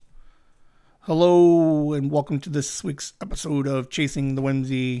Hello and welcome to this week's episode of Chasing the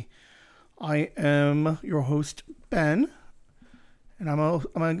Whimsy. I am your host Ben, and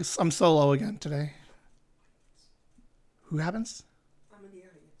I'm solo again today. Who happens? I'm in the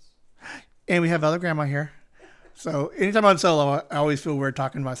audience. And we have other grandma here. So anytime I'm solo, I always feel weird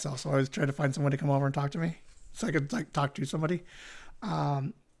talking to myself. So I always try to find someone to come over and talk to me, so I could talk to somebody.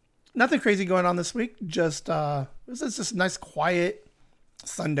 Nothing crazy going on this week. Just this is just a nice quiet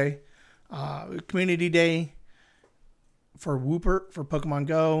Sunday. Community day for Whoopert for Pokemon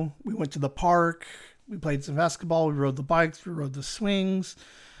Go. We went to the park. We played some basketball. We rode the bikes. We rode the swings.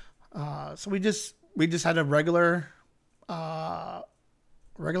 So we just had a regular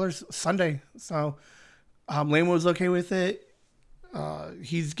Sunday. So Lane was okay with it.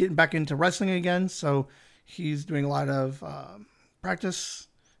 He's getting back into wrestling again. So he's doing a lot of practice,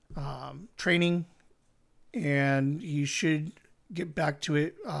 training, and he should get back to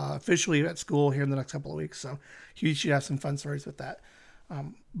it officially at school here in the next couple of weeks. So he should have some fun stories with that.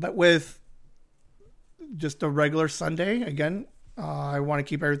 But with just a regular Sunday, again, I want to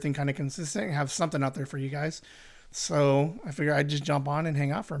keep everything kind of consistent and have something out there for you guys. So I figured I'd just jump on and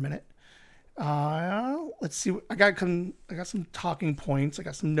hang out for a minute. Let's see. I got some talking points. I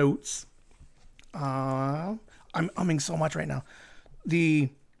got some notes. I'm umming so much right now.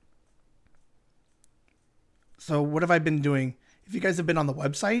 So what have I been doing? If you guys have been on the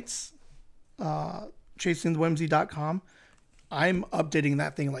websites, chasingthewhimsy.com, I'm updating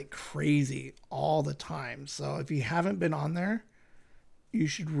that thing like crazy all the time. So if you haven't been on there, you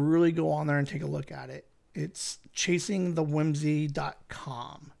should really go on there and take a look at it. It's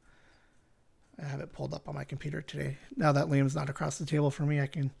chasingthewhimsy.com. I have it pulled up on my computer today. Now that Liam's not across the table from me, I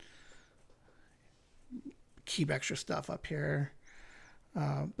can keep extra stuff up here.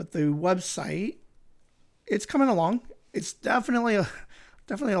 But the website, it's coming along. It's definitely a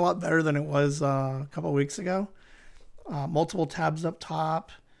lot better than it was a couple of weeks ago. Multiple tabs up top.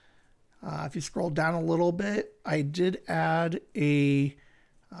 If you scroll down a little bit, I did add a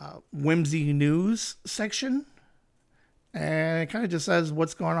Whimsy news section. And it kind of just says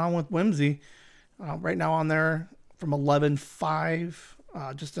what's going on with Whimsy. Right now on there from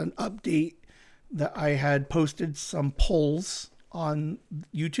 11/5, just an update that I had posted some polls on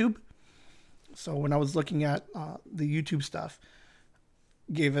YouTube. So when I was looking at the YouTube stuff,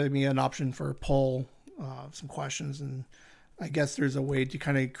 gave me an option for a poll, some questions, and I guess there's a way to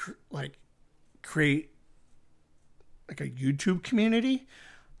kind of create like a YouTube community.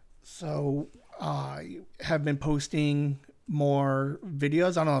 So I have been posting more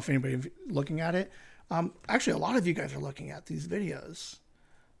videos. I don't know if anybody's looking at it. Actually, a lot of you guys are looking at these videos.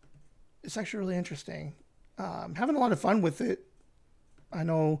 It's actually really interesting. I'm having a lot of fun with it. I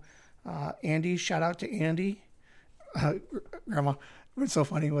know Andy, shout out to Andy. Grandma, what's so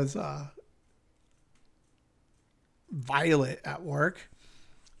funny was Violet at work.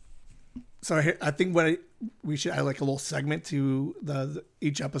 So I think we should add like a little segment to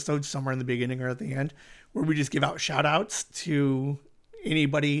each episode somewhere in the beginning or at the end where we just give out shout outs to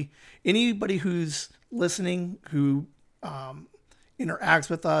anybody who's listening, who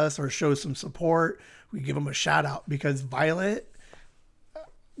interacts with us or shows some support. We give them a shout out because Violet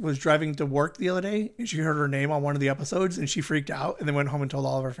was driving to work the other day and she heard her name on one of the episodes and she freaked out and then went home and told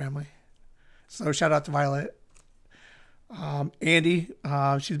all of her family. So shout out to Violet. Andy,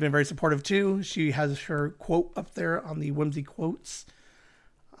 she's been very supportive too. She has her quote up there on the Whimsy quotes.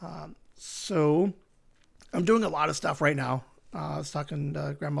 So I'm doing a lot of stuff right now. I was talking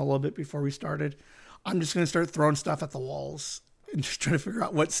to Grandma a little bit before we started. I'm just going to start throwing stuff at the walls and just trying to figure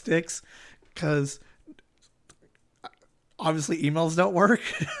out what sticks because obviously emails don't work.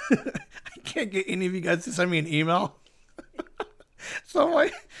 I can't get any of you guys to send me an email. So I'm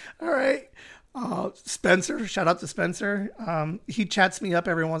like, all right. Spencer, shout out to Spencer. He chats me up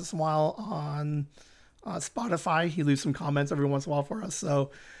every once in a while on Spotify. He leaves some comments every once in a while for us.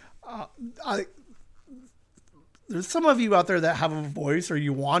 So there's some of you out there that have a voice or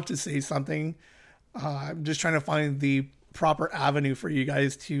you want to say something. I'm just trying to find the proper avenue for you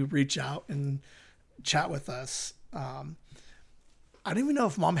guys to reach out and chat with us. I don't even know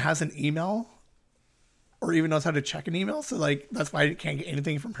if Mom has an email or even knows how to check an email. So that's why I can't get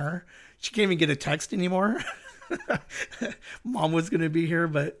anything from her. She can't even get a text anymore. Mom was going to be here,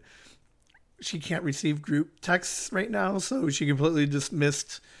 but she can't receive group texts right now. So she completely just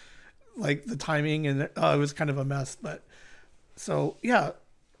missed the timing and it was kind of a mess. But so yeah,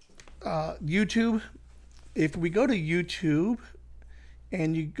 YouTube, if we go to YouTube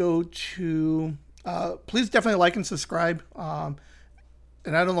and you go to, please definitely like and subscribe.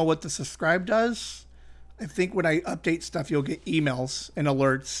 And I don't know what the subscribe does. I think when I update stuff, you'll get emails and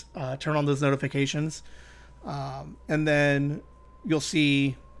alerts. Turn on those notifications. And then you'll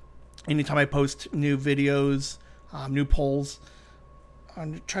see anytime I post new videos, new polls.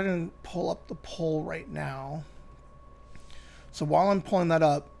 I'm trying to pull up the poll right now. So while I'm pulling that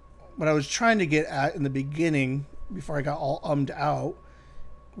up, what I was trying to get at in the beginning, before I got all ummed out,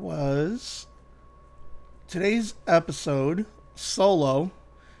 was today's episode, solo,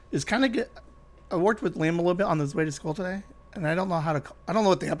 is kind of good. I worked with Liam a little bit on his way to school today, and I don't know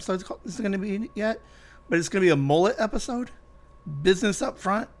what the episode is going to be yet, but it's going to be a Mullet episode. Business up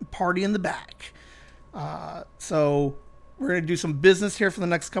front, party in the back. So we're going to do some business here for the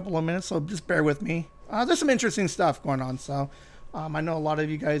next couple of minutes, so just bear with me. There's some interesting stuff going on, so I know a lot of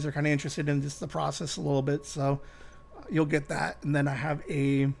you guys are kind of interested in just the process a little bit, so you'll get that. And then I have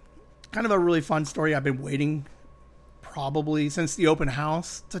a kind of a really fun story. I've been waiting probably since the open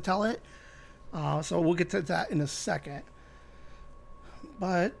house to tell it, so we'll get to that in a second.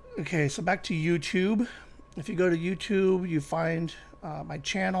 But, okay, so back to YouTube. If you go to YouTube, you find my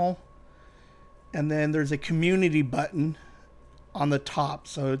channel, and then there's a community button on the top.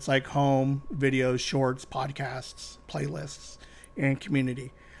 So it's like home, videos, shorts, podcasts, playlists, and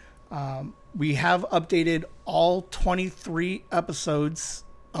community. We have updated all 23 episodes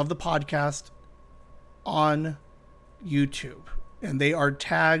of the podcast on YouTube, and they are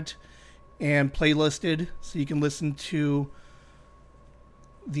tagged and playlisted, so you can listen to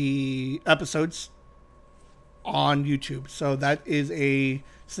the episodes on YouTube. So that is a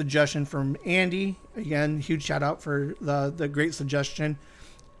suggestion from Andy. Again, huge shout out for the great suggestion.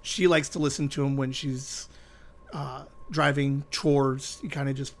 She likes to listen to them when she's driving chores. You kind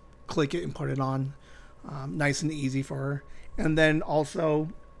of just click it and put it on, nice and easy for her. And then also,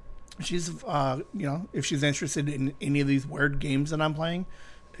 she's if she's interested in any of these weird games that I'm playing,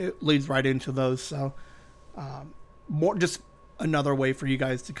 it leads right into those. So more just another way for you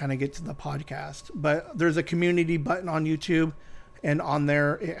guys to kind of get to the podcast. But there's a community button on YouTube, and on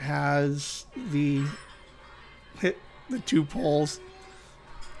there it has the 2 polls.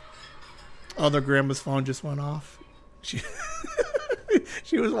 Oh, their grandma's phone just went off. She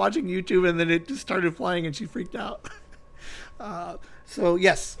she was watching YouTube, and then it just started playing, and she freaked out. So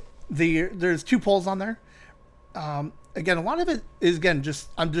yes, there's 2 polls on there. Again, a lot of it is,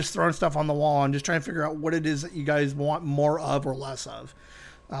 I'm just throwing stuff on the wall. I'm just trying to figure out what it is that you guys want more of or less of.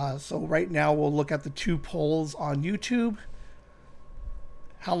 So right now we'll look at the 2 polls on YouTube.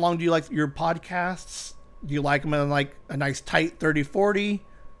 How long do you like your podcasts? Do you like them in like a nice tight 30-40?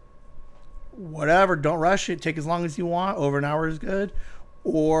 Whatever, don't rush it. Take as long as you want. Over an hour is good.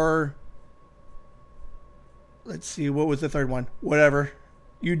 Or, let's see, what was the third one? Whatever.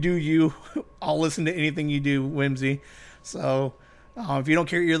 You do you. I'll listen to anything you do, Whimsy. So if you don't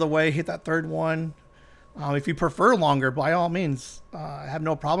care either way, hit that third one. If you prefer longer, by all means, I have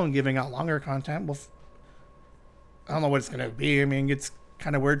no problem giving out longer content. Well, I don't know what it's going to be. I mean, it's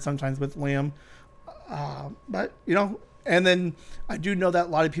kind of weird sometimes with Liam. But, and then I do know that a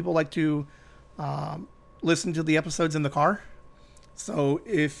lot of people like to listen to the episodes in the car. So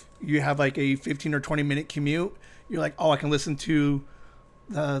if you have like a 15 or 20 minute commute, you're like, oh, I can listen to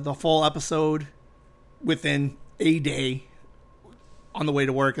the full episode within a day on the way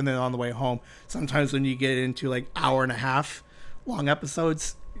to work and then on the way home. Sometimes when you get into like hour and a half long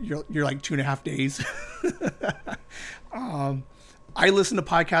episodes, you're like 2.5 days. I listen to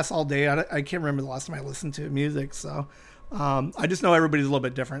podcasts all day. I can't remember the last time I listened to music. So I just know everybody's a little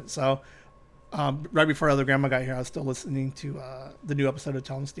bit different. So right before other grandma got here, I was still listening to the new episode of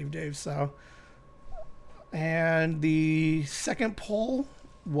Tell 'em Steve Dave. So, and the second poll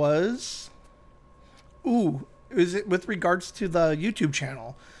was, is it with regards to the YouTube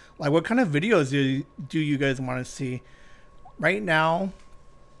channel? Like, what kind of videos do you guys want to see? Right now,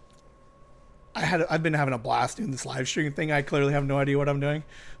 I've been having a blast doing this live stream thing. I clearly have no idea what I'm doing,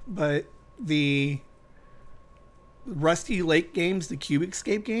 but the Rusty Lake games, the Cube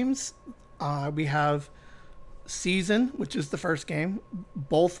Escape games, we have Season, which is the first game.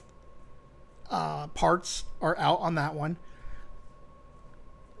 Both parts are out on that one.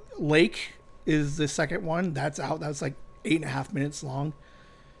 Lake is the second one. That's out. That's like 8.5 minutes long.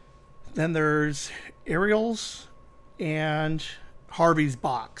 Then there's Ariel's and Harvey's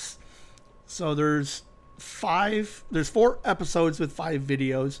Box. So there's 4 episodes with 5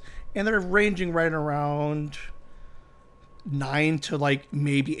 videos, and they're ranging right around 9 to like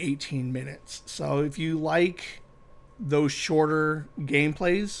maybe 18 minutes. So if you like those shorter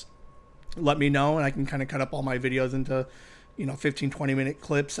gameplays, let me know, and I can kind of cut up all my videos into 15-20 minute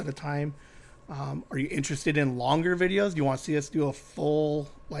clips at a time. Are you interested in longer videos? Do you want to see us do a full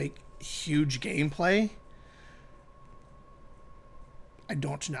like huge gameplay? I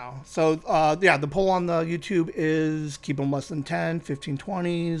don't know. So, yeah, the poll on the YouTube is keep them less than 10, 15,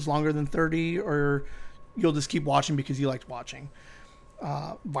 20s, longer than 30, or you'll just keep watching because you liked watching.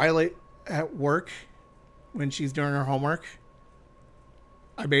 Violet at work, when she's doing her homework,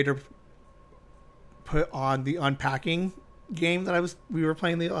 I made her put on the unpacking game that we were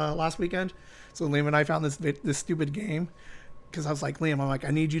playing the last weekend. So Liam and I found this stupid game because I was like, Liam, I'm like,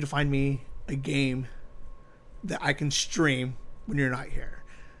 I need you to find me a game that I can stream when you're not here.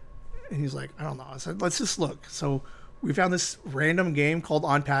 And he's like, I don't know. I said, let's just look. So we found this random game called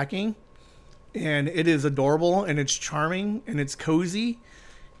Unpacking, and it is adorable and it's charming and it's cozy.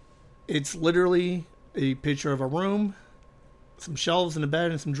 It's literally a picture of a room, some shelves and a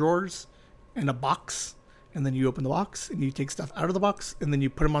bed and some drawers and a box. And then you open the box and you take stuff out of the box and then you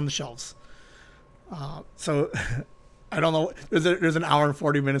put them on the shelves. So I don't know. There's an hour and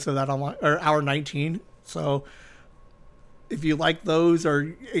 40 minutes of that online, or hour 19. So if you like those,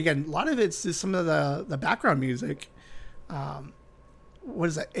 or again, a lot of it's just some of the background music. What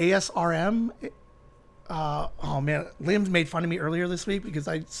is that? ASRM? Oh man, Liam made fun of me earlier this week because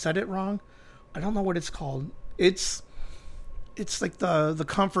I said it wrong. I don't know what it's called. It's like the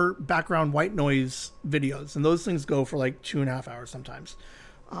comfort background white noise videos, and those things go for like 2.5 hours sometimes.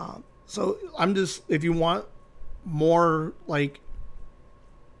 So I'm just, if you want more like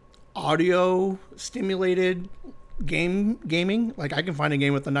audio stimulated gaming, like I can find a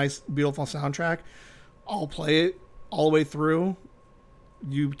game with a nice beautiful soundtrack. I'll play it all the way through.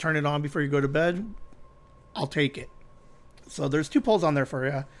 You turn it on before you go to bed, I'll take it. So there's 2 polls on there for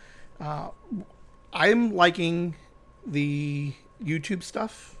you. I'm liking the YouTube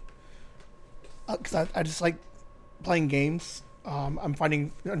stuff because I just like playing games. I'm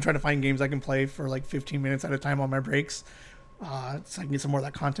trying to find games I can play for like 15 minutes at a time on my breaks, so I can get some more of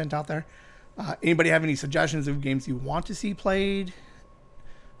that content out there. Anybody have any suggestions of games you want to see played?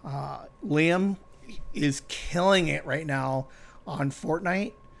 Liam is killing it right now on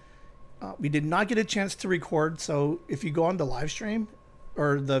Fortnite. We did not get a chance to record, so if you go on the live stream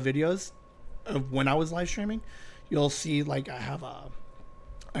or the videos of when I was live streaming, you'll see like I have a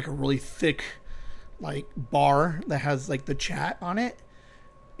really thick like bar that has like the chat on it,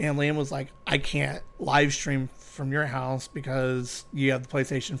 and Liam was like, I can't live stream from your house because you have the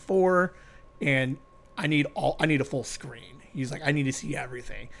PlayStation 4 and I need a full screen. He's like, I need to see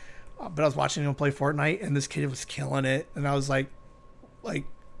everything. But I was watching him play Fortnite and this kid was killing it, and I was like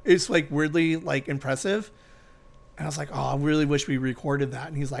it's like weirdly like impressive. And I was like, oh, I really wish we recorded that.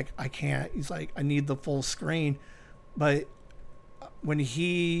 And he's like, I can't. He's like, I need the full screen. But when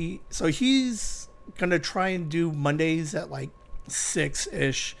he's gonna try and do Mondays at like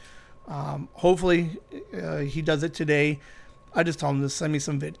 6-ish. Hopefully he does it today. I just told him to send me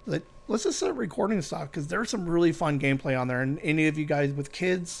some let's just start recording stuff because there's some really fun gameplay on there. And any of you guys with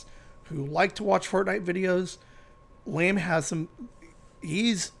kids who like to watch Fortnite videos, Liam has some.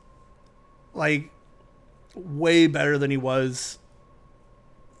 He's like way better than he was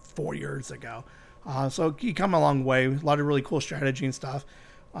 4 years ago. So he come a long way. A lot of really cool strategy and stuff.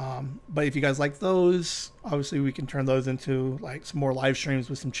 But if you guys like those, obviously we can turn those into like some more live streams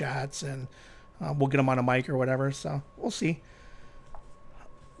with some chats, and we'll get them on a mic or whatever. So we'll see.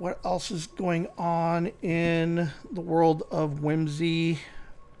 What else is going on in the world of Whimsy?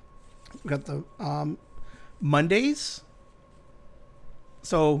 We got the Mondays.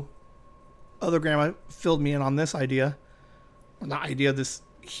 So other grandma filled me in on this idea. Well, not idea, this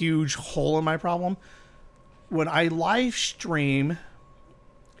huge hole in my problem. When I live stream,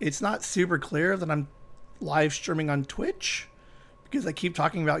 it's not super clear that I'm live streaming on Twitch because I keep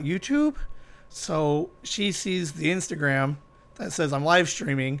talking about YouTube. So she sees the Instagram that says I'm live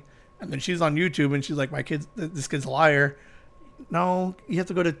streaming, and then she's on YouTube and she's like, this kid's a liar. No, you have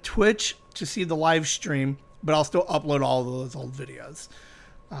to go to Twitch to see the live stream, but I'll still upload all of those old videos.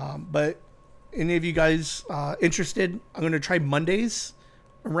 But any of you guys interested, I'm going to try Mondays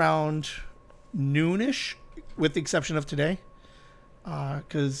around noonish, with the exception of today,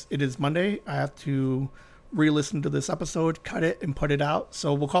 because it is Monday. I have to re-listen to this episode, cut it, and put it out.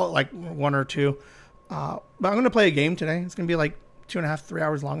 So we'll call it like 1 or 2. But I'm going to play a game today. It's going to be like 2.5, 3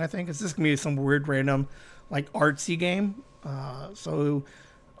 hours long, I think. It's just going to be some weird, random, like artsy game. So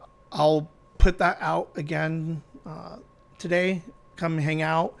I'll put that out again today. Come hang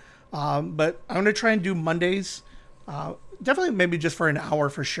out. But I'm going to try and do Mondays. Definitely maybe just for an hour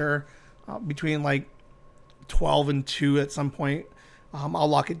for sure. Between like 12 and 2 at some point. I'll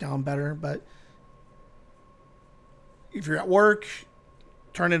lock it down better. But if you're at work,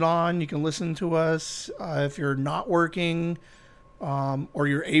 turn it on. You can listen to us. If you're not working, or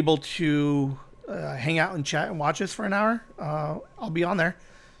you're able to hang out and chat and watch us for an hour, I'll be on there.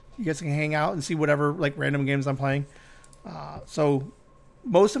 You guys can hang out and see whatever like random games I'm playing. So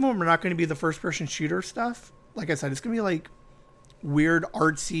most of them are not going to be the first person shooter stuff. Like I said, it's going to be like weird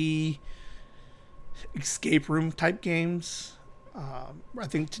artsy escape room type games. I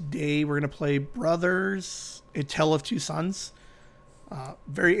think today we're going to play Brothers, A Tale of Two Sons.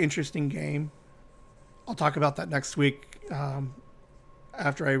 Very interesting game. I'll talk about that next week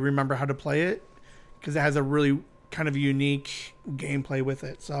after I remember how to play it, because it has a really kind of unique gameplay with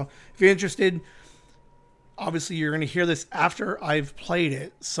it. So if you're interested, obviously you're going to hear this after I've played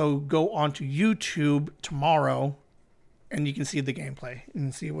it. So go onto YouTube tomorrow and you can see the gameplay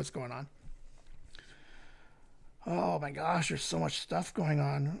and see what's going on. Oh my gosh, there's so much stuff going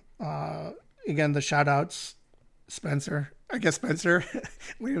on. Again, the shout outs, Spencer. I guess Spencer,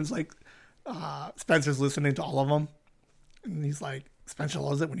 Liam's like, Spencer's listening to all of them. And he's like, Spencer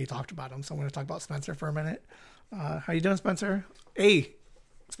loves it when he talked about him. So I'm going to talk about Spencer for a minute. How you doing, Spencer? Hey,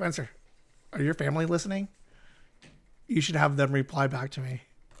 Spencer, are your family listening? You should have them reply back to me,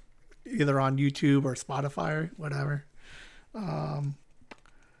 either on YouTube or Spotify or whatever. What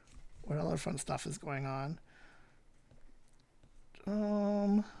other fun stuff is going on?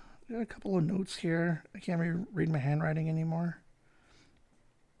 Got a couple of notes here. I can't read my handwriting anymore.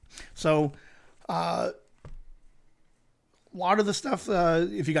 So, a lot of the stuff,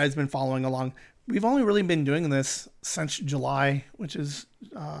 if you guys have been following along, we've only really been doing this since July, which is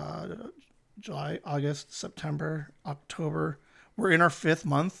July, August, September, October. We're in our 5th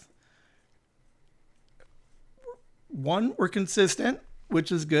month. We're consistent,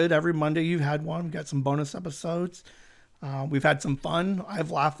 which is good. Every Monday you've had one. We've got some bonus episodes. We've had some fun.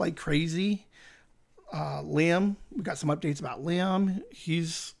 I've laughed like crazy. Liam, we got some updates about Liam.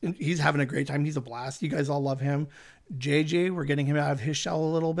 He's having a great time. He's a blast. You guys all love him. JJ, we're getting him out of his shell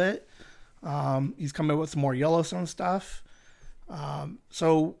a little bit. He's coming with some more Yellowstone stuff.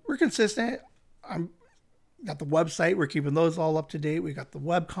 So we're consistent. Got the website. We're keeping those all up to date. We got the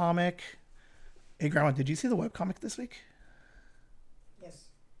webcomic. Hey, Grandma, did you see the webcomic this week? Yes.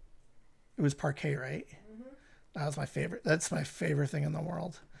 It was Parquet, right? Mm-hmm. That was my favorite. That's my favorite thing in the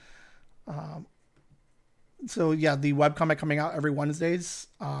world. So yeah, the webcomic coming out every Wednesdays.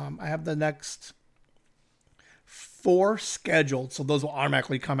 I have the next 4 scheduled, so those will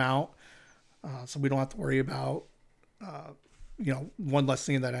automatically come out. So we don't have to worry about, one less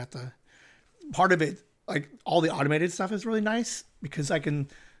thing that I have to. Part of it, like all the automated stuff, is really nice because I can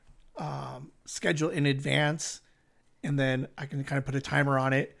schedule in advance, and then I can kind of put a timer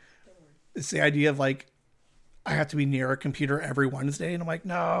on it. It's the idea of like I have to be near a computer every Wednesday, and I'm like,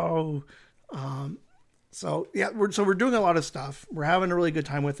 no. So yeah, we're doing a lot of stuff. We're having a really good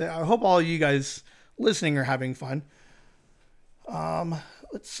time with it. I hope all of you guys listening are having fun.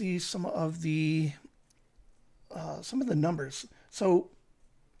 Let's see some of the numbers. So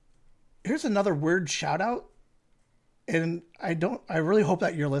here's another weird shout out, and I really hope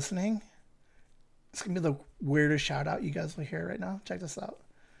that you're listening. It's gonna be the weirdest shout out you guys will hear right now. Check this out.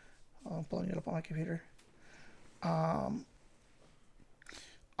 I'm pulling it up on my computer.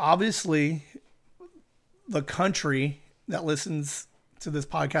 Obviously, the country that listens to this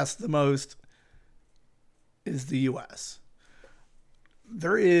podcast the most is the U.S.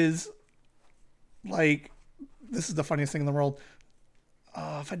 There is, like, this is the funniest thing in the world.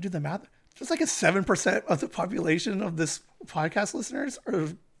 If I do the math, just like 7% of the population of this podcast listeners are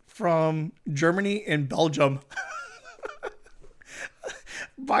from Germany and Belgium.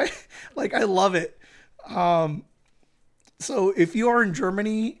 I love it. So if you are in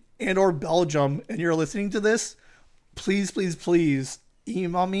Germany and or Belgium and you're listening to this, please, please, please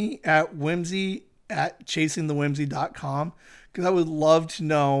email me at whimsy@chasingthewhimsy.com, because I would love to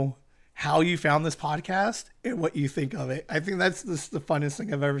know how you found this podcast and what you think of it. I think that's the funnest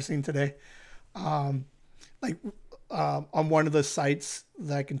thing I've ever seen today. On one of the sites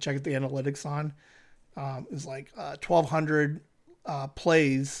that I can check the analytics on, is like 1,200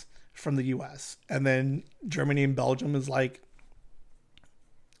 plays from the US, and then Germany and Belgium is like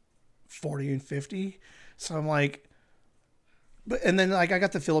 40 and 50. So I'm like, and then like I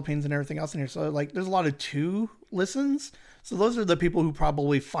got the Philippines and everything else in here. So like there's a lot of 2 listens. So those are the people who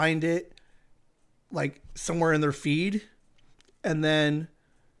probably find it like somewhere in their feed and then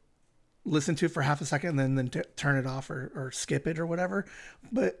listen to it for half a second and then turn it off or skip it or whatever.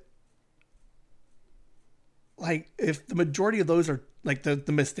 But like if the majority of those are like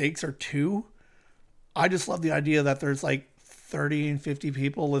the mistakes are 2, I just love the idea that there's like 30 and 50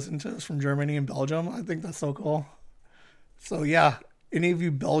 people listen to us from Germany and Belgium. I think that's so cool. So yeah, any of you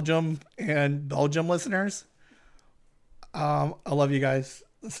Belgium listeners, I love you guys.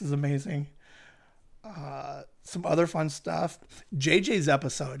 This is amazing. some other fun stuff. JJ's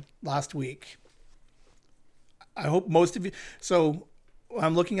episode last week. I hope most of you. So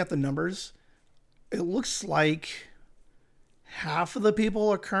I'm looking at the numbers. It looks like half of the people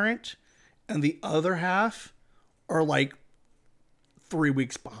are current, and the other half are like 3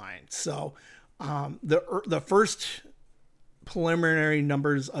 weeks behind. So the first preliminary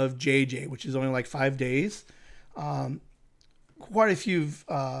numbers of JJ, which is only like 5 days, quite a few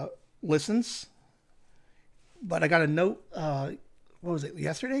listens. But I got a note. What was it,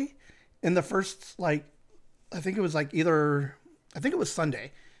 yesterday? In the first, like, I think it was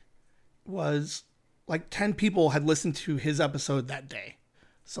Sunday, was like 10 people had listened to his episode that day.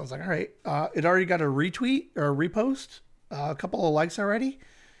 So I was like, all right, it already got a retweet or a repost, a couple of likes already.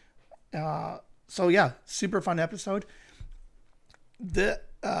 So yeah, super fun episode. The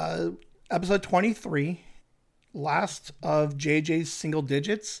episode 23, last of JJ's single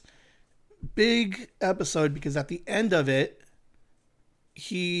digits. Big episode because at the end of it,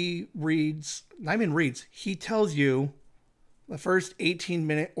 he tells you the first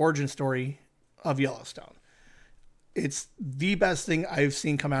 18-minute origin story of Yellowstone. It's the best thing I've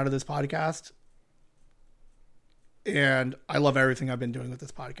seen come out of this podcast. And I love everything I've been doing with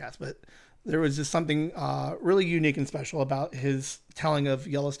this podcast, but there was just something really unique and special about his telling of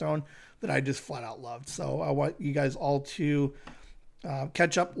Yellowstone that I just flat out loved. So I want you guys all to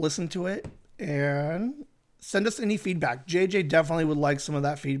catch up, listen to it, and send us any feedback. JJ definitely would like some of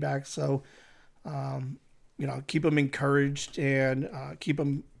that feedback. So, keep him encouraged and keep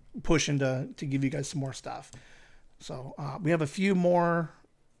him pushing to give you guys some more stuff. So we have a few more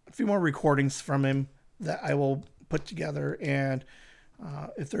recordings from him that I will put together, and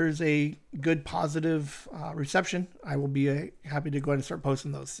if there's a good positive reception, I will be happy to go ahead and start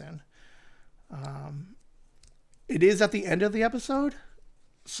posting those soon. It is at the end of the episode,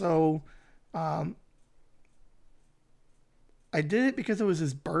 so I did it because it was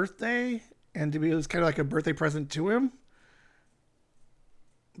his birthday, and it was kind of like a birthday present to him.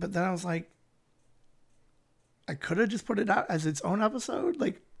 But then I was like, I could have just put it out as its own episode,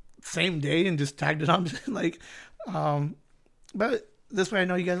 like same day, and just tagged it on, but this way I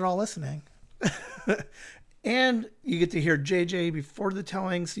know you guys are all listening. And you get to hear JJ before the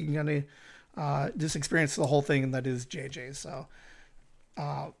telling, so you can kind of just experience the whole thing, and that is JJ. So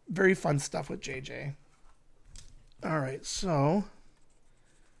very fun stuff with JJ. All right, so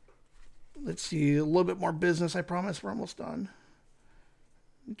let's see, a little bit more business. I promise we're almost done.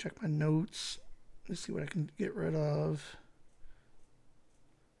 Let me check my notes. Let's see what I can get rid of.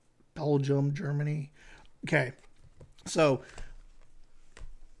 Belgium, Germany. Okay, so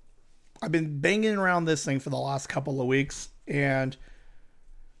I've been banging around this thing for the last couple of weeks, and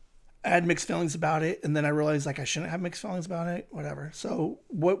I had mixed feelings about it, and then I realized I shouldn't have mixed feelings about it, whatever. So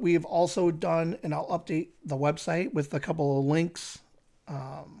what we've also done, and I'll update the website with a couple of links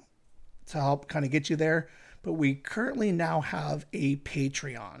to help kind of get you there, but we currently now have a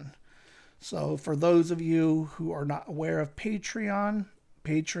Patreon. So for those of you who are not aware of Patreon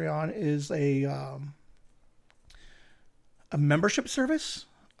is a membership service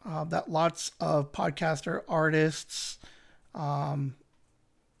that lots of podcaster artists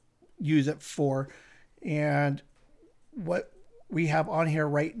use it for. And what we have on here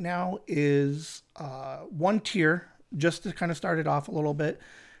right now is one tier, just to kind of start it off a little bit.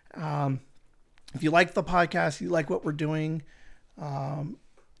 If you like the podcast, you like what we're doing,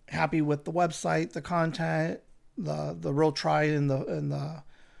 happy with the website, the content, the real try and the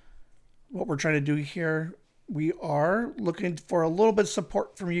what we're trying to do here, we are looking for a little bit of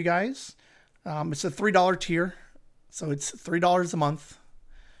support from you guys. It's a $3 tier, so it's $3 a month.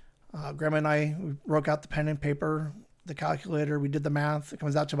 Grandma and I broke out the pen and paper, the calculator. We did the math. It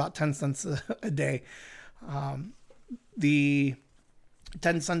comes out to about 10 cents a day. The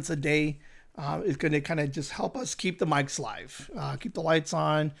 10 cents a day is going to kind of just help us keep the mics live, keep the lights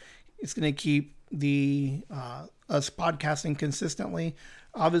on. It's going to keep the us podcasting consistently.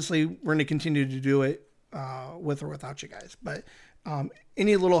 Obviously, we're going to continue to do it with or without you guys, but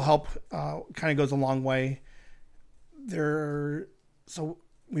any little help kind of goes a long way. So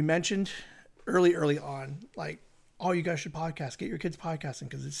we mentioned early on, like, oh, you guys should podcast. Get your kids podcasting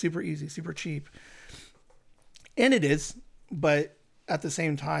because it's super easy, super cheap. And it is, but at the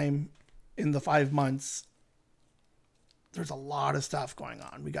same time, in the 5 months, there's a lot of stuff going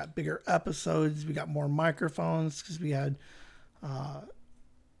on. We got bigger episodes. We got more microphones because we had, I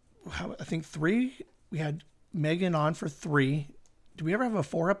think 3. We had Megan on for 3. Do we ever have a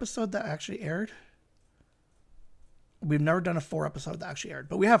 4 episode that actually aired? We've never done a 4 episode that actually aired,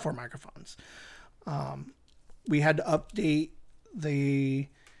 but we have 4 microphones. We had to update the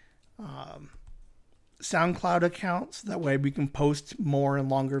SoundCloud account, so that way we can post more and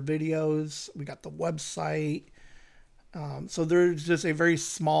longer videos. We got the website. So there's just a very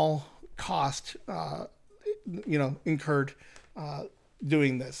small cost, incurred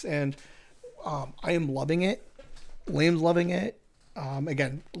doing this. And I am loving it. Liam's loving it.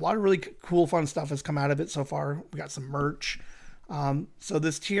 Again, a lot of really cool, fun stuff has come out of it so far. We got some merch. So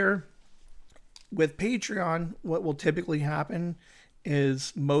this tier with Patreon, what will typically happen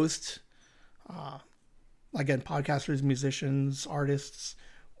is most, again, podcasters, musicians, artists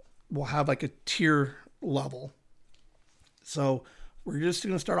will have like a tier level. So we're just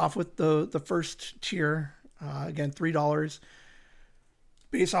going to start off with the first tier. Again, $3.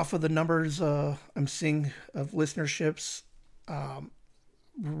 Based off of the numbers I'm seeing of listenerships,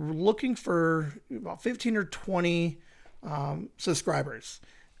 we're looking for about 15 or 20 subscribers.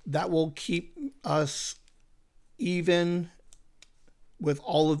 That will keep us even with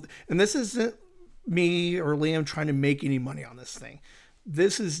all of... And this isn't me or Liam trying to make any money on this thing.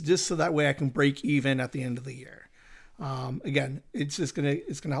 This is just so that way I can break even at the end of the year. Again, it's gonna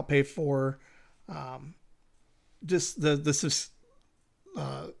help pay for just the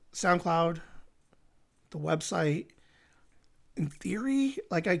SoundCloud, the website. In theory,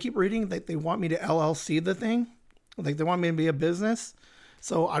 like I keep reading that they want me to LLC the thing, like they want me to be a business.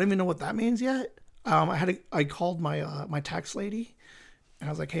 So I don't even know what that means yet. I called my my tax lady, and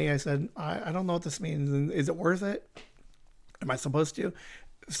I was like, hey, I said I don't know what this means. Is it worth it? Am I supposed to?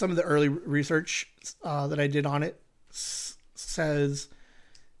 Some of the early research that I did on it says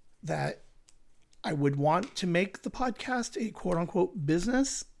that I would want to make the podcast a quote unquote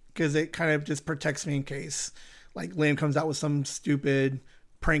business, because it kind of just protects me in case like Liam comes out with some stupid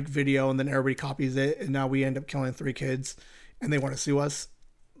prank video and then everybody copies it. And now we end up killing 3 kids and they want to sue us.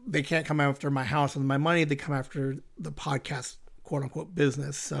 They can't come after my house and my money. They come after the podcast quote unquote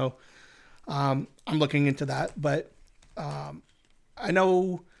business. So I'm looking into that, but I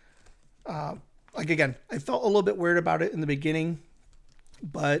know, like, again, I felt a little bit weird about it in the beginning,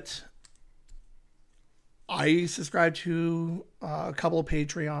 but I subscribe to a couple of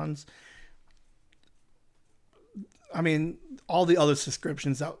Patreons. I mean, all the other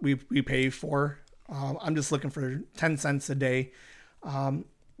subscriptions that we pay for, I'm just looking for 10 cents a day.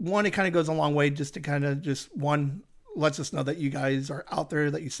 One, it kind of goes a long way just to kind of one, lets us know that you guys are out there,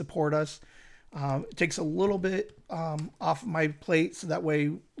 that you support us. It takes a little bit off my plate, so that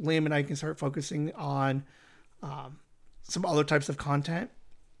way Liam and I can start focusing on some other types of content.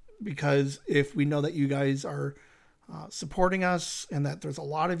 Because if we know that you guys are supporting us and that there's a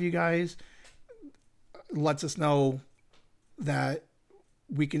lot of you guys, it lets us know that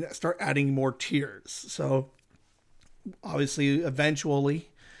we can start adding more tiers. So obviously, eventually,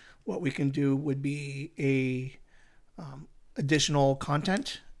 what we can do would be a additional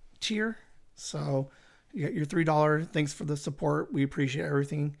content tier. So you get your $3. Thanks for the support. We appreciate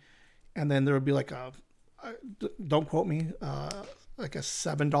everything. And then there would be like don't quote me, like a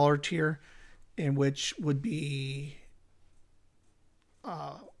 $7 tier, in which would be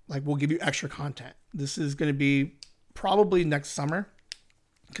like we'll give you extra content. This is going to be probably next summer,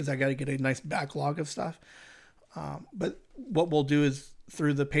 because I got to get a nice backlog of stuff. But what we'll do is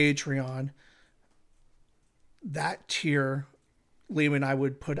through the Patreon, that tier, Liam and I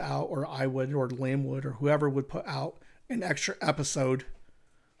would put out, or I would, or Liam would, or whoever would put out an extra episode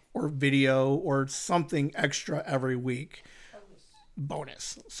or video or something extra every week.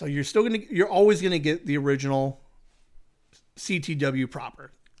 Bonus. So you're always gonna get the original CTW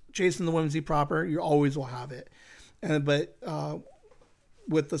proper, Jason the Whimsy proper. You always will have it, but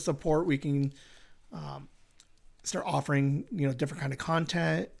with the support, we can start offering different kind of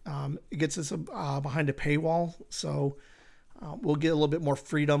content. It gets us behind a paywall, so we'll get a little bit more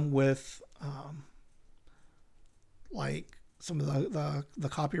freedom with like some of the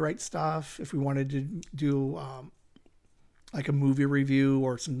copyright stuff. If we wanted to do like a movie review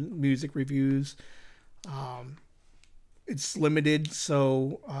or some music reviews, it's limited,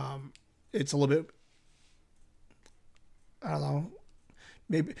 so it's a little bit, I don't know,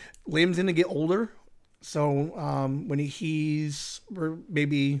 maybe Liam's gonna get older, so when we're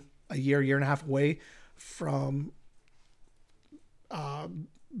maybe a year and a half away from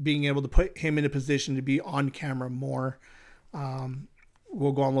being able to put him in a position to be on camera more,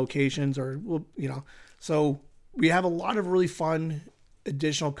 we'll go on locations, or so we have a lot of really fun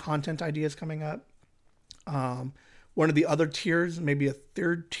additional content ideas coming up. One of the other tiers, maybe a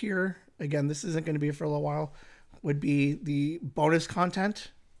third tier, again, this isn't going to be for a little while, would be the bonus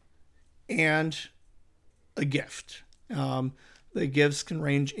content and a gift. The gifts can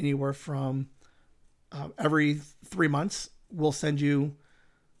range anywhere from every 3 months, we'll send you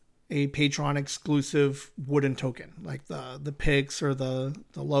a Patreon exclusive wooden token, like the pigs or the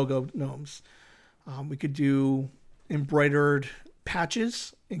logo gnomes. We could do embroidered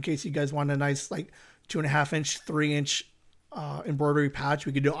patches in case you guys want a nice like 2.5-inch, 3-inch embroidery patch.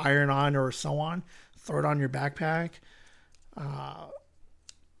 We could do iron on or sew on, throw it on your backpack.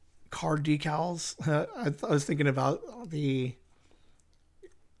 Card decals. I was thinking about the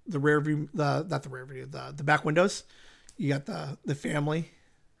rear view, not the rear view, the back windows. You got the family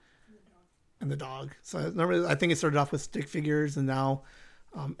and the dog. So I think it started off with stick figures, and now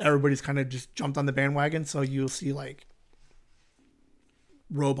everybody's kind of just jumped on the bandwagon. So you'll see like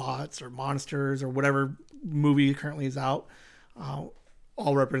robots or monsters or whatever movie currently is out,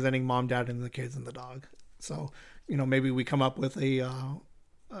 all representing mom, dad, and the kids and the dog. So maybe we come up with a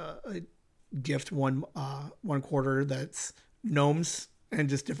gift one quarter that's gnomes and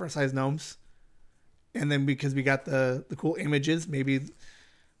just different size gnomes, and then because we got the cool images, maybe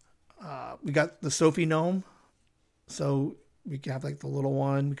we got the Sophie gnome, so we can have like the little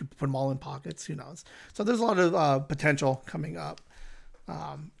one. We could put them all in pockets. Who knows? So there's a lot of potential coming up.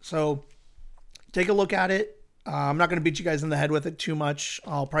 So take a look at it. I'm not going to beat you guys in the head with it too much.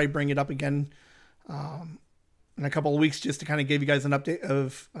 I'll probably bring it up again in a couple of weeks just to kind of give you guys an update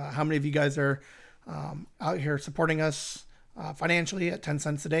of how many of you guys are out here supporting us financially at 10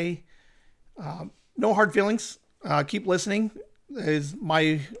 cents a day. No hard feelings. Keep listening is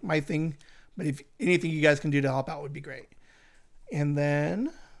my thing. But if anything you guys can do to help out would be great. And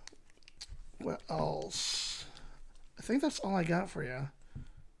then what else? I think that's all I got for you.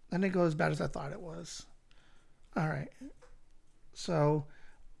 That didn't go as bad as I thought it was. All right. So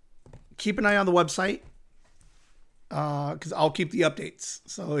keep an eye on the website because I'll keep the updates.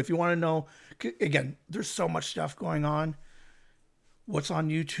 So if you want to know, again, there's so much stuff going on. What's on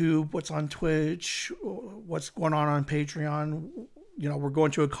YouTube, what's on Twitch, what's going on Patreon. We're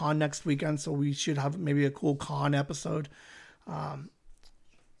going to a con next weekend, so we should have maybe a cool con episode.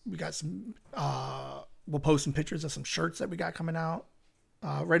 We got some, we'll post some pictures of some shirts that we got coming out.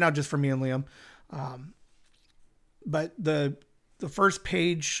 Right now, just for me and Liam. But the first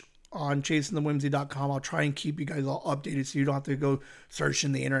page on chasingthewhimsy.com, I'll try and keep you guys all updated so you don't have to go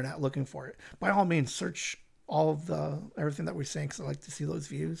searching the internet looking for it. By all means, search all of everything that we're saying because I like to see those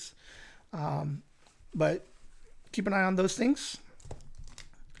views. But keep an eye on those things.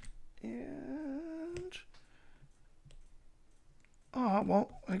 And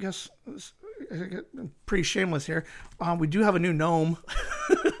I guess I'm pretty shameless here. We do have a new gnome.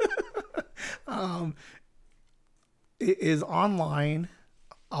 It is online.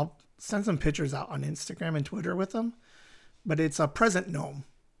 I'll send some pictures out on Instagram and Twitter with them, but it's a present gnome.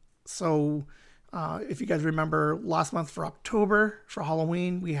 So if you guys remember last month for October, for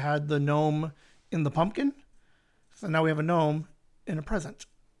Halloween, we had the gnome in the pumpkin. So now we have a gnome in a present.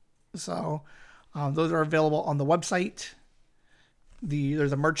 So those are available on the website.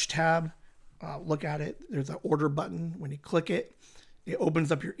 There's a merch tab. Look at it. There's an order button. When you click it, it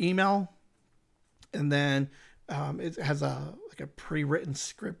opens up your email, and then it has a pre-written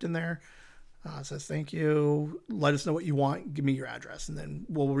script in there. It says, thank you. Let us know what you want. Give me your address. And then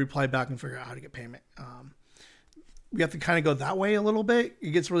we'll reply back and figure out how to get payment. We have to kind of go that way a little bit. It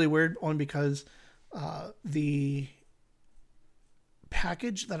gets really weird only because the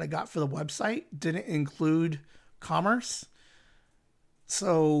package that I got for the website didn't include commerce.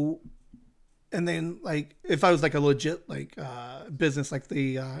 So, and then like, if I was like a legit like business, like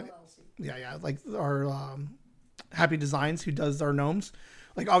the, like our Happy Designs who does our gnomes,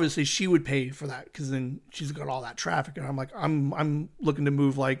 like obviously she would pay for that because then she's got all that traffic, and I'm like I'm looking to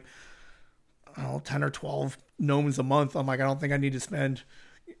move like 10 or 12 gnomes a month. I'm like I don't think I need to spend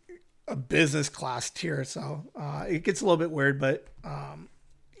a business class tier, so it gets a little bit weird. But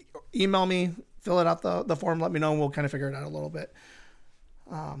email me, fill it out the form, let me know, and we'll kind of figure it out a little bit.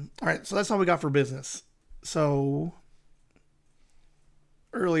 All right, so that's all we got for business. So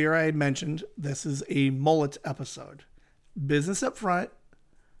earlier I had mentioned this is a Mullet episode. Business up front,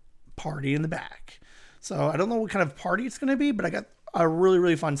 party in the back. So I don't know what kind of party it's going to be, but I got a really,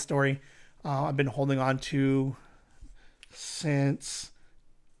 really fun story I've been holding on to since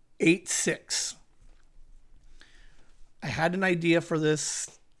 8/6. I had an idea for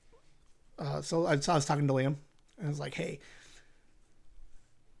this. So I was talking to Liam, and I was like, hey,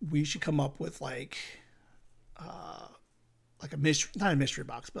 we should come up with like a mystery, not a mystery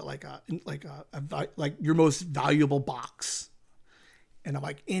box, but like your most valuable box. And I'm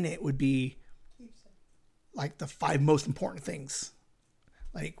like, in it would be like the 5 most important things.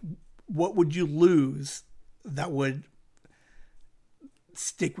 Like, what would you lose that would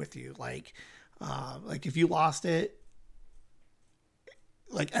stick with you? Like if you lost it,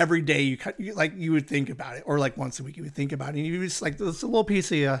 like every day you would think about it, or like once a week you would think about it. And you just like this little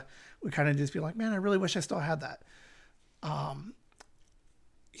piece of you would kind of just be like, man, I really wish I still had that.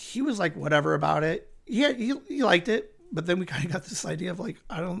 He was like whatever about it. Yeah, he liked it, but then we kind of got this idea of like,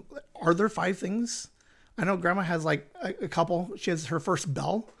 are there 5 things? I know Grandma has like a couple. She has her first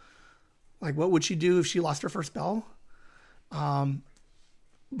bell. Like, what would she do if she lost her first bell?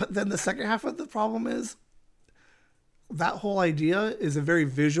 But then the second half of the problem is that whole idea is a very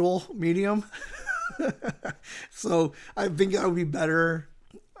visual medium. So I think that would be better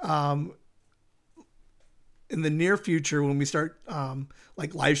in the near future when we start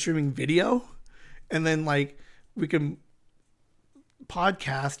like live streaming video, and then like we can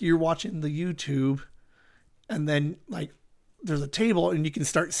podcast. You're watching the YouTube, and then like there's a table, and you can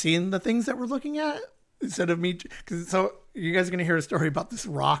start seeing the things that we're looking at instead of me. Because so you guys are gonna hear a story about this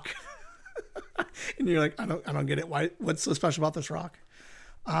rock, and you're like, I don't get it. What's so special about this rock?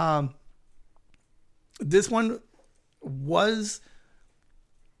 This one's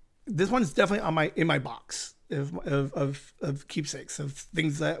definitely in my box of keepsakes, of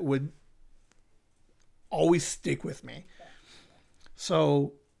things that would always stick with me.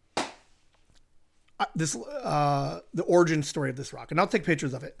 So the origin story of this rock, and I'll take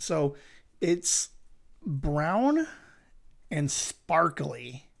pictures of it. So it's brown and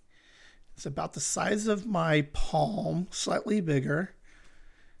sparkly. It's about the size of my palm, slightly bigger,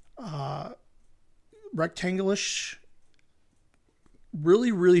 rectangular-ish,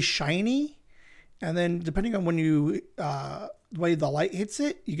 really, really shiny. And then depending on when the way the light hits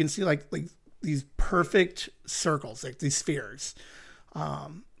it, you can see like these perfect circles, like these spheres.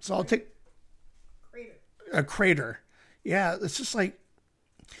 So I'll take a crater. Yeah, it's just like,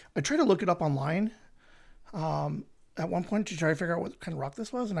 I tried to look it up online at one point to try to figure out what kind of rock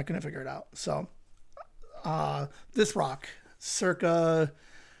this was, and I couldn't figure it out. So this rock, circa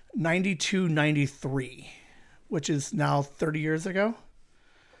 92, 93, which is now 30 years ago.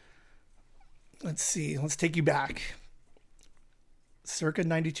 Let's see. Let's take you back. Circa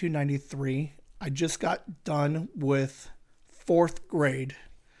 92, 93. I just got done with 4th grade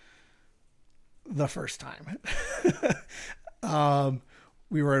the first time.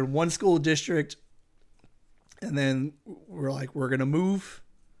 We were in one school district, and then we're like, we're going to move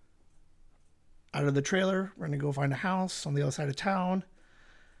out of the trailer. We're going to go find a house on the other side of town.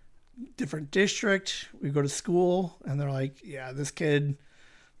 Different district. We go to school, and they're like, yeah, this kid's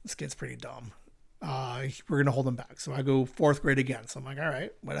pretty dumb. We're going to hold him back. So I go 4th grade again. So I'm like, all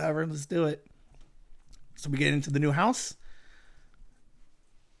right, whatever, let's do it. So we get into the new house.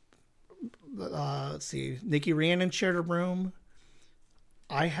 Let's see. Nikki Rhiannon shared a room.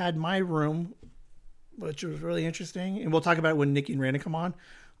 I had my room, which was really interesting. And we'll talk about it when Nikki and Rhiannon come on.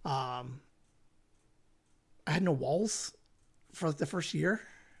 I had no walls for the first year.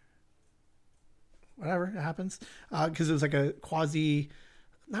 Whatever, it happens. Because it was like a quasi...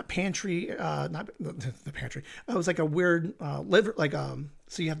 not pantry, not the pantry. It was like a weird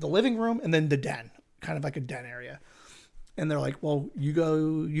so you have the living room and then the den, kind of like a den area. And they're like, well, you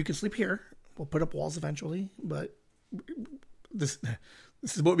can sleep here. We'll put up walls eventually, but this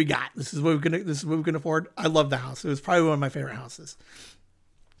is what we got. This is what we can afford. I love the house. It was probably one of my favorite houses.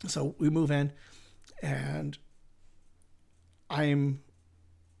 So we move in, and I'm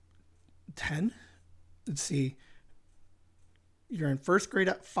 10. Let's see. You're in 1st grade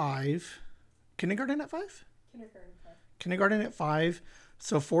at 5. Kindergarten at 5? Kindergarten at 5.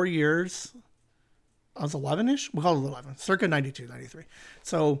 So 4 years. I was 11-ish. We'll call it 11. Circa 92, 93.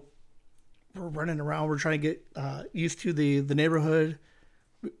 So we're running around. We're trying to get used to the neighborhood.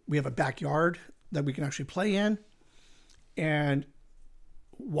 We have a backyard that we can actually play in. And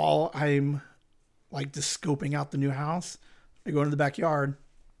while I'm like just scoping out the new house, I go into the backyard.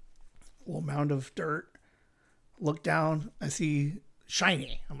 A little mound of dirt. Look down, I see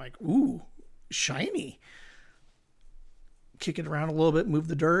shiny. I'm like, ooh, shiny. Kick it around a little bit, move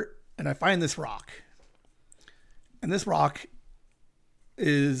the dirt, and I find this rock. And this rock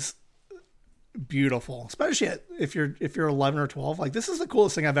is beautiful, especially if you're 11 or 12. Like, this is the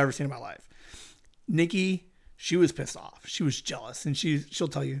coolest thing I've ever seen in my life. Nikki, she was pissed off. She was jealous, and she'll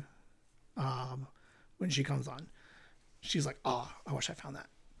tell you when she comes on. She's like, oh, I wish I found that.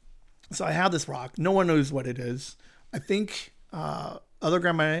 So I have this rock. No one knows what it is. I think other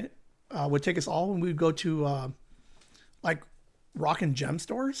grandma would take us all when we would go to like rock and gem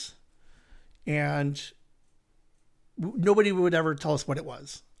stores, and nobody would ever tell us what it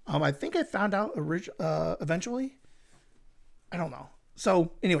was. I think I found out eventually. I don't know.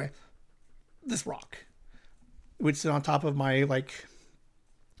 So anyway, this rock would sit on top of my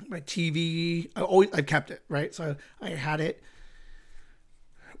TV. I've kept it, right? So I had it.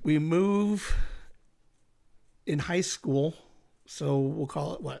 we move in high school. So we'll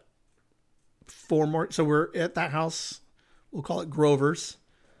call it what? 4 more. So we're at that house. We'll call it Grover's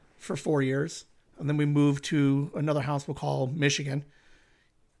for 4 years. And then we moved to another house we'll call Michigan.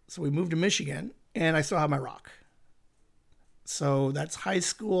 So we moved to Michigan and I still have my rock. So that's high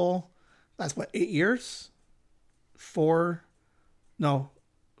school. That's what, 8 years? 4 to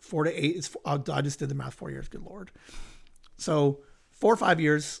 8. I just did the math, 4 years. Good Lord. So 4 or 5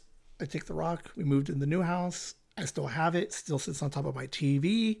 years, I take the rock. We moved in the new house. I still have it. Still sits on top of my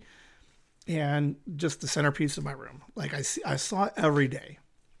TV and just the centerpiece of my room. Like I saw it every day,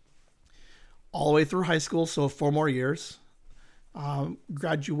 all the way through high school. So 4 more years.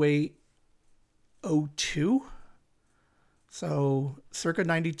 Graduate 02. So circa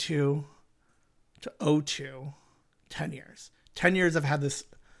 92 to 02, 10 years. 10 years I've had this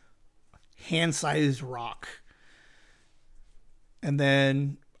hand-sized rock. And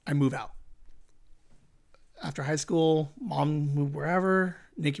then I move out. After high school, mom moved wherever,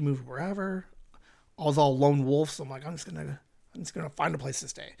 Nikki moved wherever. I was all lone wolf, so I'm like, I'm just gonna find a place to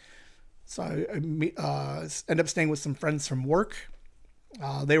stay. So I end up staying with some friends from work.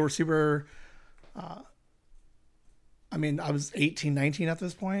 They were super. I was 18, 19 at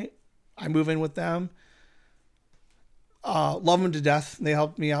this point. I move in with them. Love them to death. They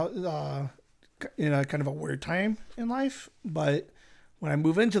helped me out in a kind of a weird time in life. But when I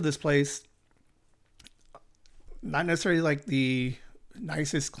move into this place, not necessarily like the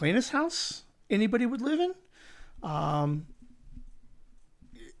nicest, cleanest house anybody would live in.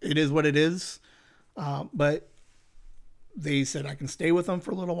 It is what it is. But they said I can stay with them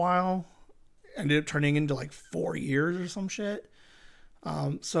for a little while. Ended up turning into like 4 years or some shit.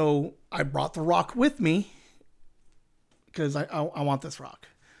 So I brought the rock with me because I want this rock.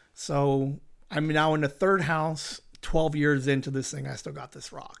 So I'm now in the third house, 12 years into this thing. I still got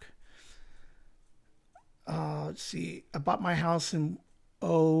this rock. Let's see. I bought my house in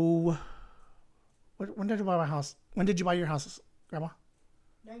when did I buy my house? When did you buy your house, Grandma?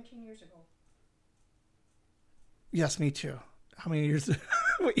 19 years ago. Yes, me too. How many years?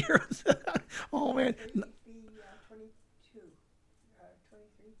 What year was that? Oh man. It would be 22,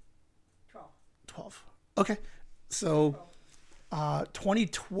 23, 12. 12. Okay. So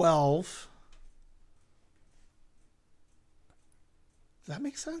 2012. Does that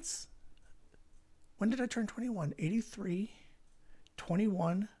make sense? When did I turn 21? 83,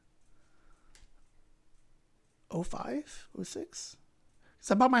 21, 05, 06?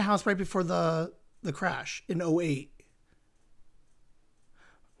 So I bought my house right before the crash in 08.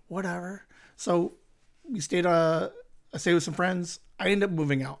 Whatever. So we stayed, I stayed with some friends. I ended up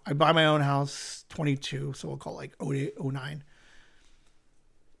moving out. I buy my own house, 22, so we'll call it like 08, 09.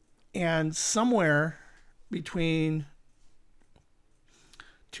 And somewhere between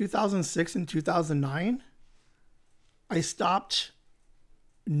 2006 and 2009, I stopped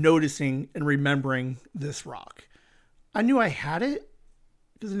noticing and remembering this rock. I knew I had it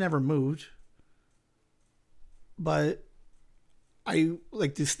because it never moved. But I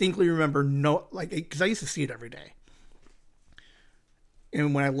like distinctly remember because I used to see it every day.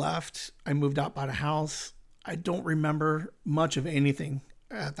 And when I left, I moved out, bought a house. I don't remember much of anything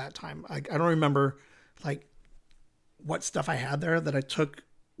at that time. Like I don't remember like what stuff I had there that I took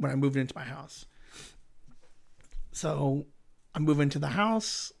when I moved into my house. So I move into the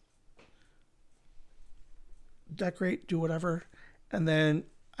house, decorate, do whatever. And then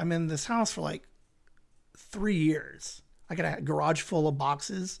I'm in this house for like 3 years. I got a garage full of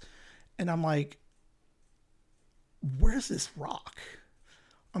boxes. And I'm like, where's this rock?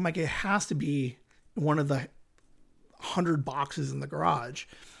 I'm like, it has to be one of the 100 boxes in the garage.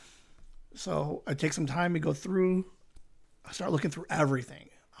 So I take some time to go through. I start looking through everything.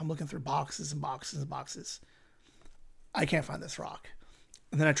 I'm looking through boxes and boxes and boxes. I can't find this rock.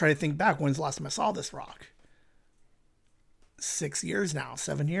 And then I try to think back, when's the last time I saw this rock? 6 years now,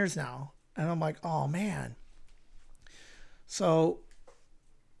 7 years now. And I'm like, oh man. So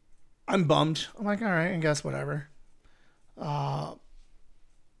I'm bummed. I'm like, all right, I guess whatever. I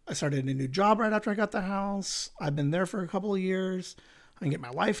started a new job right after I got the house. I've been there for a couple of years. I can get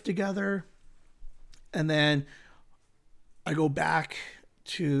my life together. And then I go back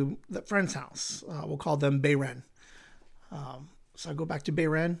to the friend's house. We'll call them Bayren. So I go back to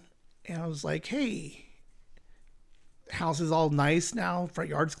Bayren and I was like, hey, house is all nice now. Front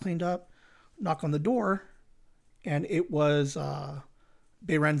yard's cleaned up. Knock on the door. And it was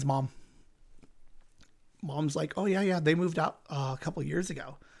Bayren's mom. Mom's like, oh, yeah, they moved out a couple of years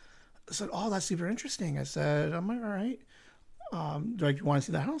ago. I said, oh, that's super interesting. I said, I'm like, all right. Do you want to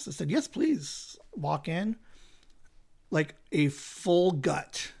see the house? I said, yes, please. Walk in. like a full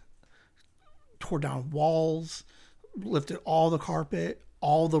gut, tore down walls, lifted all the carpet,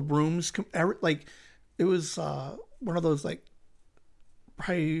 all the rooms, like it was one of those like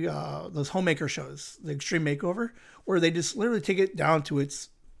probably those homemaker shows, the Extreme Makeover, where they just literally take it down to its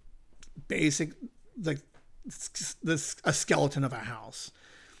basic, like a skeleton of a house,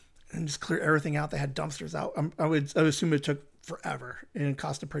 and just clear everything out. They had dumpsters out. I would assume it took forever and it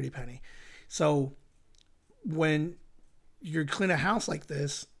cost a pretty penny. So when you clean a house like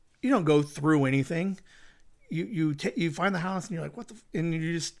this, you don't go through anything. You find the house and you're like, what the, and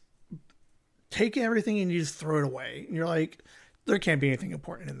you just take everything and you just throw it away. And you're like, there can't be anything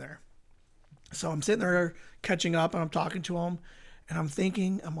important in there. So I'm sitting there catching up and I'm talking to him and I'm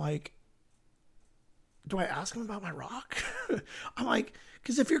thinking, I'm like, do I ask him about my rock? I'm like,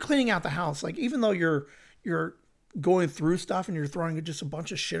 because if you're cleaning out the house, like even though you're going through stuff and you're throwing just a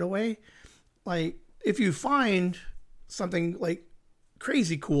bunch of shit away, like if you find something like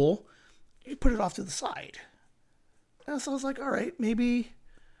crazy cool, you put it off to the side. And so I was like, all right, maybe.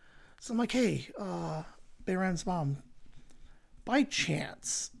 So I'm like, hey, Bayran's mom, by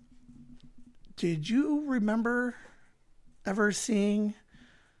chance, did you remember ever seeing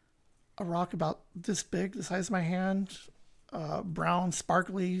a rock about this big, the size of my hand, brown,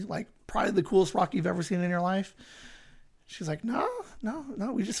 sparkly, like probably the coolest rock you've ever seen in your life? She's like, no,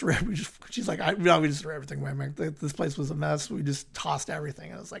 we just she's like, we just threw everything away. Man, this place was a mess. We just tossed everything.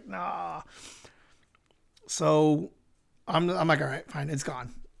 And I was like, nah. So I'm like, all right, fine. It's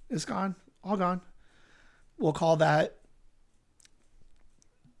gone. It's gone. All gone. We'll call that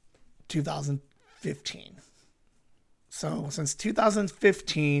 2015. So since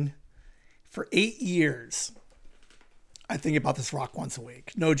 2015, for 8 years, I think about this rock once a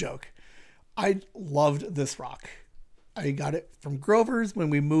week. No joke. I loved this rock. I got it from Grover's when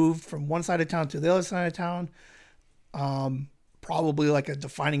we moved from one side of town to the other side of town. Probably like a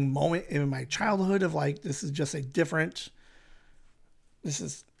defining moment in my childhood of like, this is just a different, this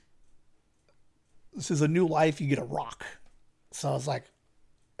is a new life. You get a rock. So I was like,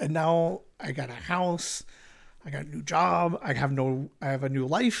 and now I got a house. I got a new job. I have a new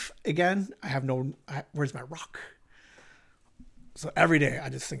life again. Where's my rock? So every day I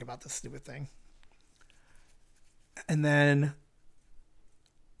just think about this stupid thing. And then,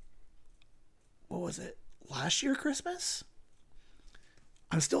 what was it? Last year, Christmas?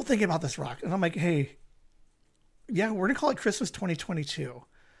 I'm still thinking about this rock. And I'm like, hey, yeah, we're going to call it Christmas 2022.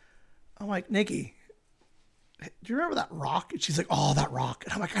 I'm like, Nikki, do you remember that rock? And she's like, oh, that rock.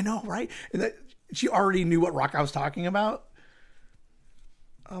 And I'm like, I know, right? And she already knew what rock I was talking about.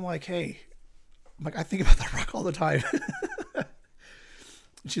 I'm like, hey, I think about that rock all the time.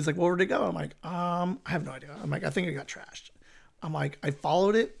 She's like, well, where'd it go? I'm like, I have no idea. I'm like, I think it got trashed. I'm like, I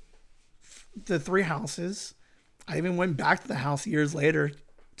followed it to 3 houses. I even went back to the house years later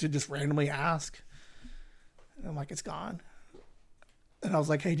to just randomly ask. And I'm like, it's gone. And I was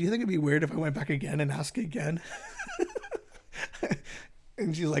like, hey, do you think it'd be weird if I went back again and asked again?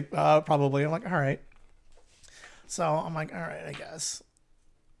 And she's like, probably. I'm like, all right. So I'm like, all right, I guess.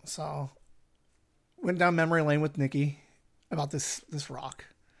 So went down memory lane with Nikki about this rock.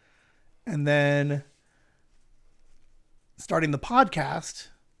 And then starting the podcast,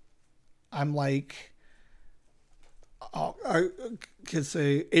 I'm like, I could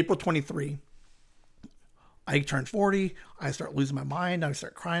say April 23. I turned 40. I start losing my mind. I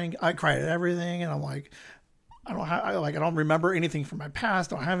start crying. I cry at everything. And I'm like, I don't remember anything from my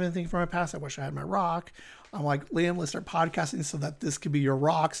past. I don't have anything from my past. I wish I had my rock. I'm like, Liam, let's start podcasting so that this could be your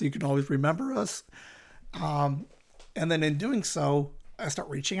rock so you can always remember us. And then in doing so, I start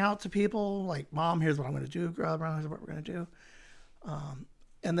reaching out to people like, Mom, here's what I'm going to do. Grab around, here's what we're going to do.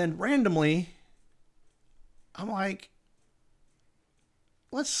 And then randomly, I'm like,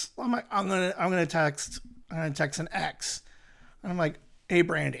 I'm going to text an ex. And I'm like, hey,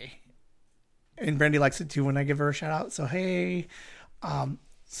 Brandy. And Brandy likes it too when I give her a shout out. So, hey,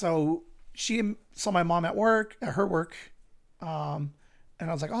 so she saw my mom at her work. And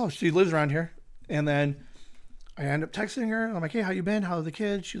I was like, oh, she lives around here. And then I end up texting her. I'm like, hey, how you been? How are the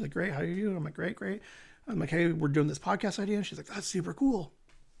kids? She's like, great. How are you? I'm like, great. I'm like, hey, we're doing this podcast idea. And she's like, that's super cool.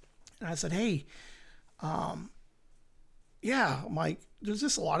 And I said, hey, yeah, I'm like, there's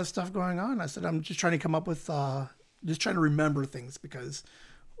just a lot of stuff going on. I said, I'm just trying to come up with, just trying to remember things because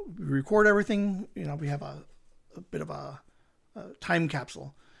we record everything. You know, we have a bit of a time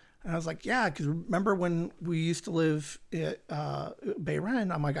capsule. And I was like, yeah, because remember when we used to live at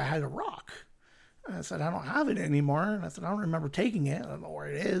Bayren? I'm like, I had a rock. And I said, I don't have it anymore. And I said, I don't remember taking it. I don't know where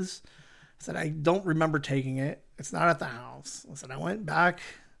it is. I said, I don't remember taking it. It's not at the house. I said, I went back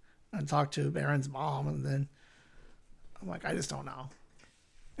and talked to Baron's mom, and then I'm like, I just don't know.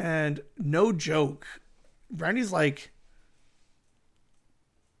 And no joke, Brandy's like,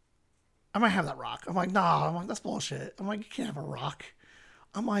 I might have that rock. I'm like, nah. I'm like, that's bullshit. I'm like, you can't have a rock.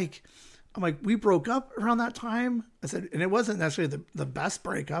 I'm like, we broke up around that time. I said, and it wasn't necessarily the best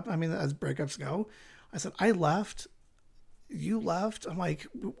breakup. I mean, as breakups go, I said, I left, you left. I'm like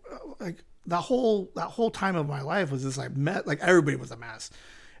that whole time of my life was just like like everybody was a mess.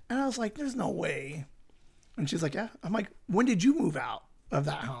 And I was like, there's no way. And she's like, yeah. I'm like, when did you move out of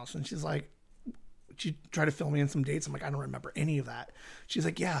that house? And she's like, she tried to fill me in some dates. I'm like, I don't remember any of that. She's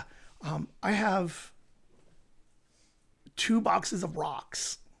like, yeah, I have 2 boxes of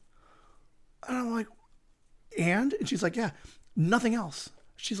rocks. And I'm like, and she's like, yeah, nothing else.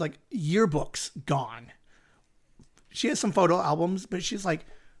 She's like, yearbooks gone. She has some photo albums, but she's like,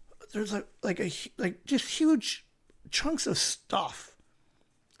 there's like just huge chunks of stuff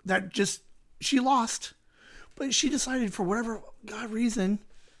that just she lost. But she decided for whatever God reason,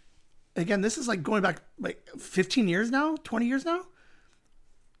 again, this is like going back like 15 years now, 20 years now.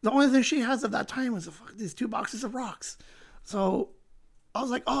 The only thing she has of that time was these 2 boxes of rocks. So I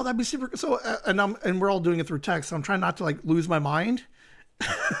was like, oh, that'd be super. So, and we're all doing it through text. So I'm trying not to like lose my mind.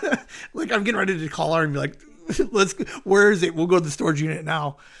 Like I'm getting ready to call her and be like, where is it? We'll go to the storage unit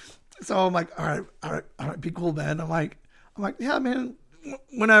now. So I'm like, all right, be cool, man. I'm like, yeah, man,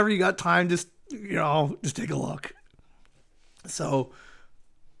 whenever you got time, just take a look. So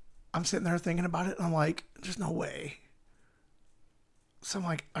I'm sitting there thinking about it. And I'm like, there's no way. So I'm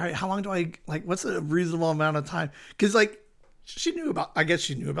like, all right, how long do I, like, what's a reasonable amount of time? Cause like, I guess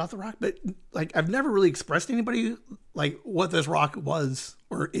she knew about the rock, but like, I've never really expressed to anybody like what this rock was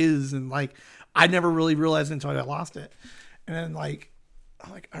or is. And like, I never really realized until I lost it. And then like,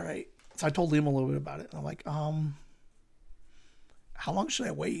 I'm like, all right. So I told Liam a little bit about it. And I'm like, how long should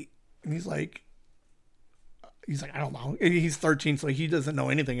I wait? And he's like, I don't know. He's 13, so he doesn't know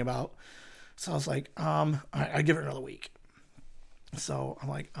anything about. So I was like, I give it another week. So I'm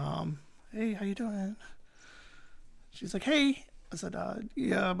like, hey, how you doing? She's like, hey. I said,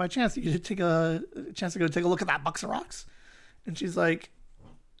 yeah, by chance, you take a chance to go take a look at that box of rocks? And she's like,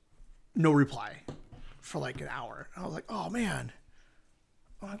 no reply for like an hour. And I was like, oh man.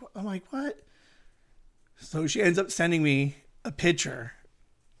 I'm like, what? So she ends up sending me a picture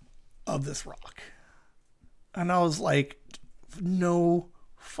of this rock. And I was like, no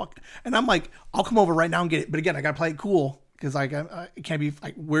fuck. And I'm like, I'll come over right now and get it. But again, I got to play it cool because like, it can't be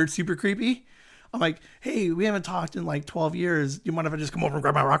like weird, super creepy. I'm like, hey, we haven't talked in like 12 years. Do you mind if I just come over and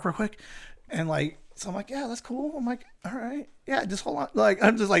grab my rock real quick? And like, so I'm like, yeah, that's cool. I'm like, all right. Yeah, just hold on. Like,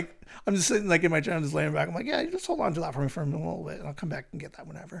 I'm just sitting like in my chair, I'm just laying back. I'm like, yeah, you just hold on to that for me for a little bit. And I'll come back and get that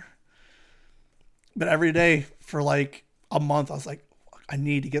whenever. But every day for like a month, I was like, I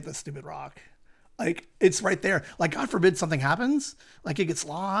need to get this stupid rock. Like, it's right there. Like, God forbid something happens. Like, it gets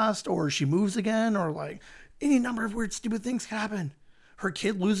lost or she moves again or like any number of weird, stupid things can happen. Her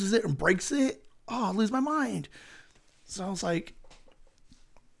kid loses it and breaks it. Oh, I'll lose my mind. So I was like,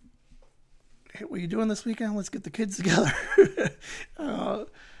 hey, what are you doing this weekend? Let's get the kids together.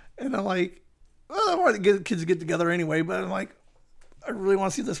 And I'm like, well, I want to get the kids to get together anyway, but I'm like, I really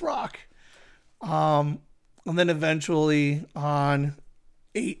want to see this rock. And then eventually on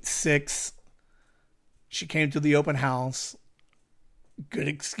 8/6, she came to the open house. Good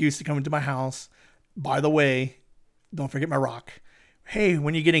excuse to come into my house. By the way, don't forget my rock. Hey,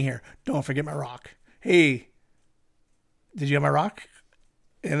 when you getting here, don't forget my rock. Hey, did you have my rock?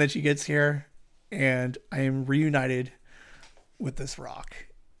 And then she gets here and I am reunited with this rock.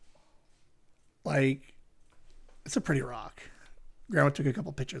 Like, it's a pretty rock. Grandma took a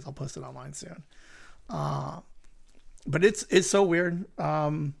couple pictures. I'll post it online soon. But it's so weird.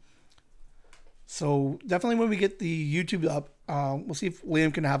 So definitely when we get the YouTube up, we'll see if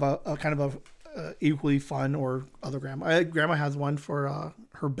Liam can have a kind of a equally fun or other grandma. Grandma has one for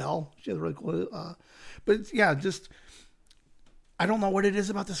her bell. She has a really cool. But yeah, just I don't know what it is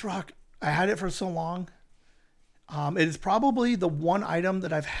about this rock. I had it for so long. It is probably the one item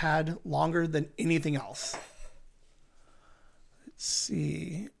that I've had longer than anything else. Let's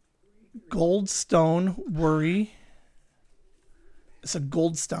see. Goldstone Worry. It's a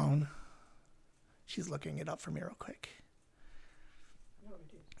goldstone. She's looking it up for me real quick.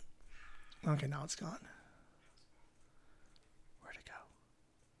 Okay, now it's gone. Where'd it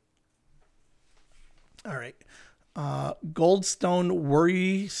go? All right. Goldstone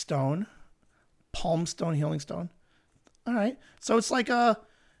Worry Stone. Palm Stone Healing Stone. All right. So it's like it's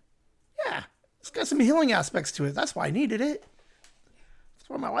got some healing aspects to it. That's why I needed it. That's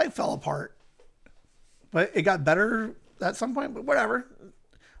why my life fell apart. But it got better at some point, but whatever.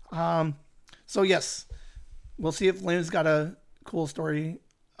 So yes, we'll see if Liam's got a cool story.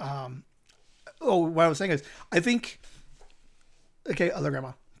 What I was saying is, I think, okay, other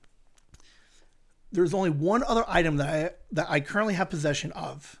grandma. There's only one other item that I currently have possession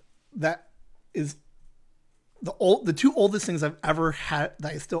of that is the two oldest things I've ever had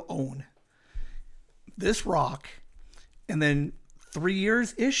that I still own. This rock, and then 3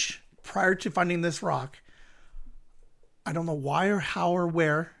 years ish prior to finding this rock, I don't know why or how or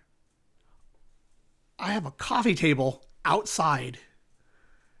where, I have a coffee table outside.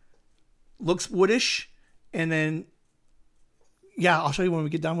 Looks woodish, and then I'll show you when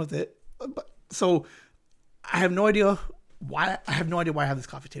we get done with it. So I have no idea why I have this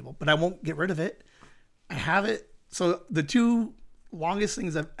coffee table, but I won't get rid of it. I have it. So the two longest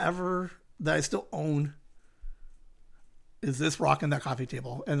things that I still own is this rock and that coffee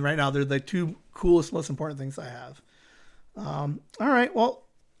table. And right now they're the two coolest, most important things I have. All right. Well,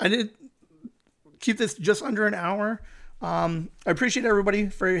 I did keep this just under an hour. I appreciate everybody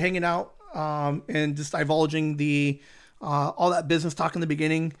for hanging out, and just divulging all that business talk in the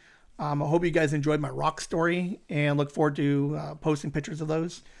beginning. I hope you guys enjoyed my rock story, and look forward to posting pictures of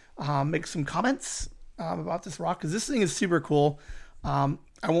those. Make some comments about this rock, because this thing is super cool. I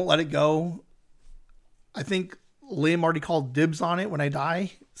won't let it go. I think Liam already called dibs on it when I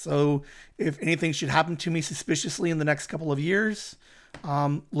die. So if anything should happen to me suspiciously in the next couple of years,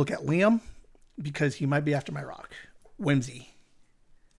 look at Liam, because he might be after my rock. Whimsy.